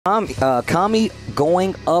Kami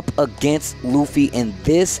going up against Luffy, and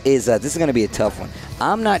this is going to be a tough one.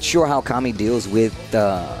 I'm not sure how Kami deals with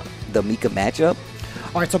the Mika matchup.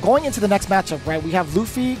 All right, so going into the next matchup, right, we have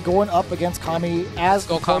Luffy going up against Kami as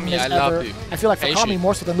Kami, I love you. I feel like for Kami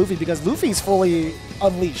more so than Luffy because Luffy's fully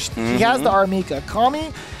unleashed. He has the Mika.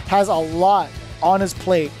 Kami has a lot on his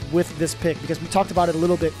plate with this pick because we talked about it a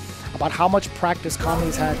little bit about how much practice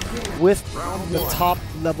Kami's had with the top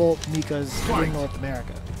level Mikas in North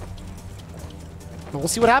America. But we'll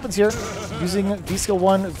see what happens here. Using V skill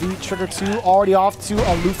 1, V trigger 2, already off to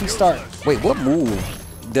a Luffy start. Wait, what move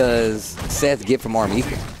does Seth get from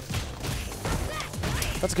Mika?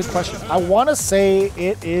 That's a good question. I want to say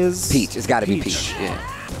it is Peach. It's got to be Peach. Yeah.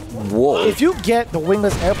 Whoa. If you get the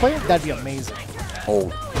wingless airplane, that'd be amazing.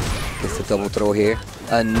 Oh, it's a double throw here.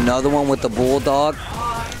 Another one with the bulldog.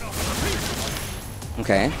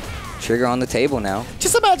 Okay. Trigger on the table now.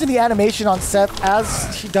 Just imagine the animation on Seth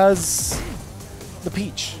as he does the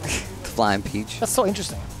Peach. The flying Peach. That's so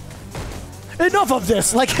interesting. Enough of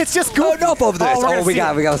this. Like, it's just good. Oh, enough of this. Oh, we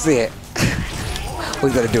got to see it.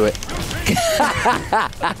 We got to do it.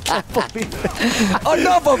 I can't believe it.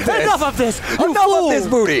 Enough of this. Enough of this. Enough of this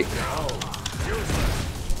booty.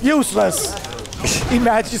 Useless.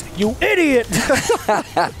 Imagine, you idiot.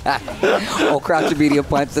 Oh, crouch medium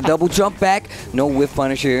punch. The double jump back. No whiff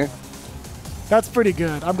punish here. That's pretty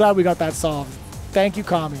good. I'm glad we got that solved. Thank you,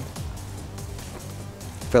 Kami.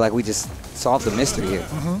 I feel like we just solved the mystery here.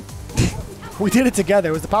 We did it together.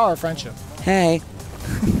 It was the power of friendship. Hey.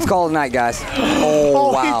 Let's call it a night, guys.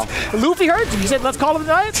 Oh, wow. Luffy heard you. You said, let's call it a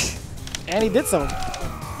night? And he did so.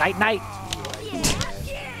 Night, night.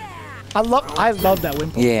 I love that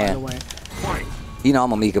win pose, by the way. You know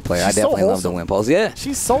I'm a Mika player. I definitely love the win pose. Yeah.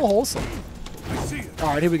 She's so wholesome. All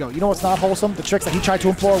right, here we go. You know what's not wholesome? The tricks that he tried to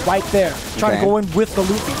employ right there. Trying to go in with the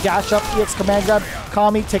Luffy. Dash up, EX command grab.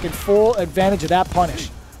 Kami taking full advantage of that punish.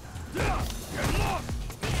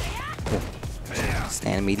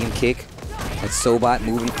 Stand medium kick. That's Sobot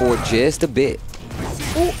moving forward just a bit.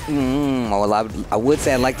 Well, I would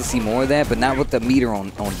say I'd like to see more of that, but not with the meter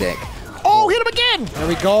on deck. Oh, hit him again! There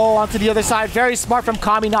we go, onto the other side. Very smart from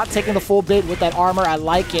Kami, not taking the full bait with that armor. I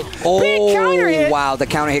like it. Oh, big counter hit! Wow, the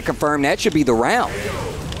counter hit confirmed. That should be the round.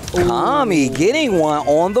 Kami getting one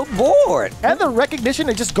on the board. And the recognition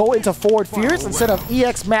to just go into forward fierce instead of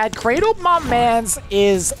EX Mad Cradle. My man's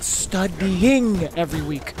is studying every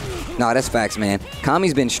week. No, that's facts, man.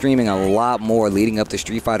 Kami's been streaming a lot more leading up to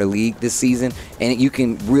Street Fighter League this season, and you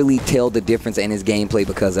can really tell the difference in his gameplay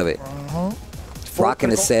because of it. Rocking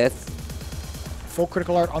the Seth. Full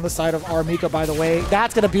critical art on the side of Mika, by the way.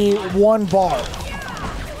 That's going to be one bar.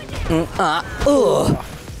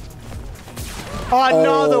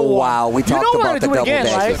 Another one. Wow, we talked about the double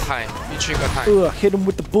dash. Right? Hit him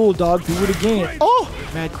with the bulldog, do it again. Oh,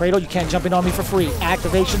 Mad Cradle, you can't jump in on me for free.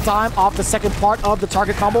 Activation time off the second part of the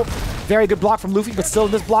target combo. Very good block from Luffy, but still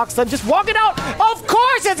in this block stun. Just walking out. Of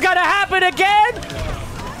course it's going to happen again.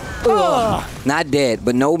 Not dead,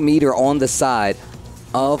 but no meter on the side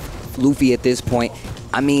of Luffy at this point.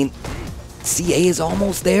 I mean, CA is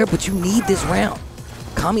almost there, but you need this round.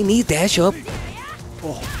 Kami needs dash up.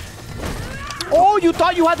 Oh, you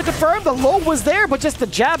thought you had to confirm? The low was there, but just the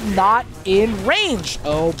jab not in range.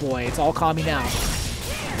 Oh boy, it's all Kami now.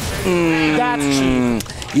 That's cheap.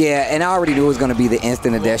 Yeah, and I already knew it was going to be the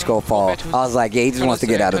instant Adeshko fall. I was like, yeah, he just wants to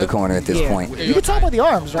get out of the corner at this point. You can tell by the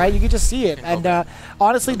arms, right? You can just see it. And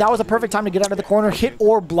honestly, that was a perfect time to get out of the corner. Hit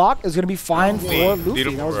or block is going to be fine for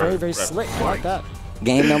Luffy. That was very, very slick. I like that.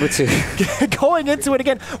 Game number 2. Going into it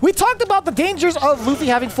again. We talked about the dangers of Luffy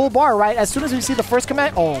having full bar, right? As soon as we see the first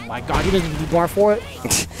command, oh my god, he doesn't need bar for it.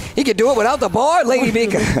 He can do it without the bar, Lady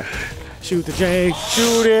Mika. Shoot the J,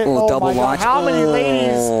 shoot it. Ooh, double launch. How many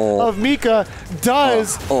ladies of Mika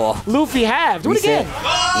does Luffy have? Do it again.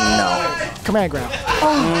 No. Command grab.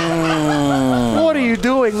 What are you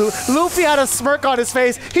doing, Luffy had a smirk on his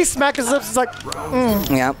face. He smacked his lips. He's like,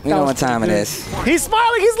 yeah, you know what time it is. He's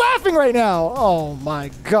smiling. He's laughing right now. Oh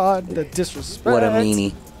my god, the disrespect. What a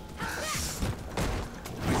meanie.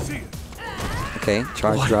 Okay,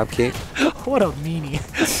 charge drop kick. What a meanie.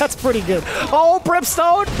 That's pretty good. Oh,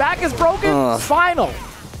 Brimstone, back is broken. Final.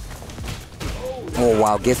 Oh,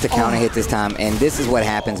 wow, gets the counter hit this time. And this is what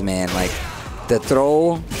happens, man. Like, the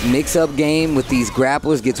throw mix-up game with these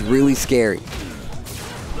grapplers gets really scary.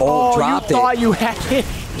 Oh, dropped it. You thought you had it.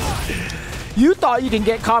 You thought you can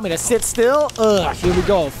get Kami to sit still? Here we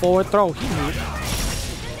go. Forward throw. He knew it.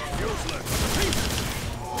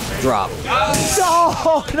 Drop.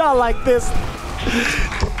 No, not like this.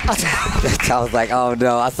 I was like, oh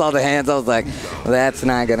no. I saw the hands. I was like, that's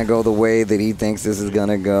not going to go the way that he thinks this is going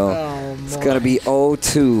to go. It's going to be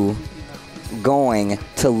 0-2 going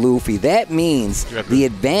to Luffy. That means the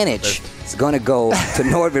advantage is going to go to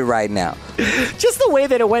Nordavind right now. Just the way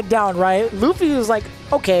that it went down, right? Luffy was like,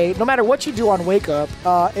 okay, no matter what you do on Wake Up,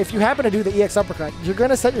 if you happen to do the EX uppercut, you're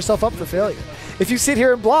going to set yourself up for failure. If you sit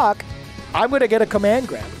here and block, I'm going to get a command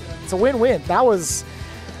grab. It's a win-win. That was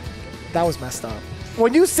messed up.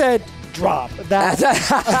 When you said drop, that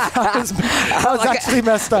was actually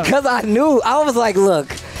messed up. Because I was like,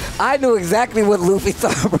 look, I knew exactly what Luffy's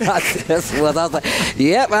thought process was. I was like,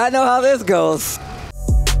 yep, I know how this goes.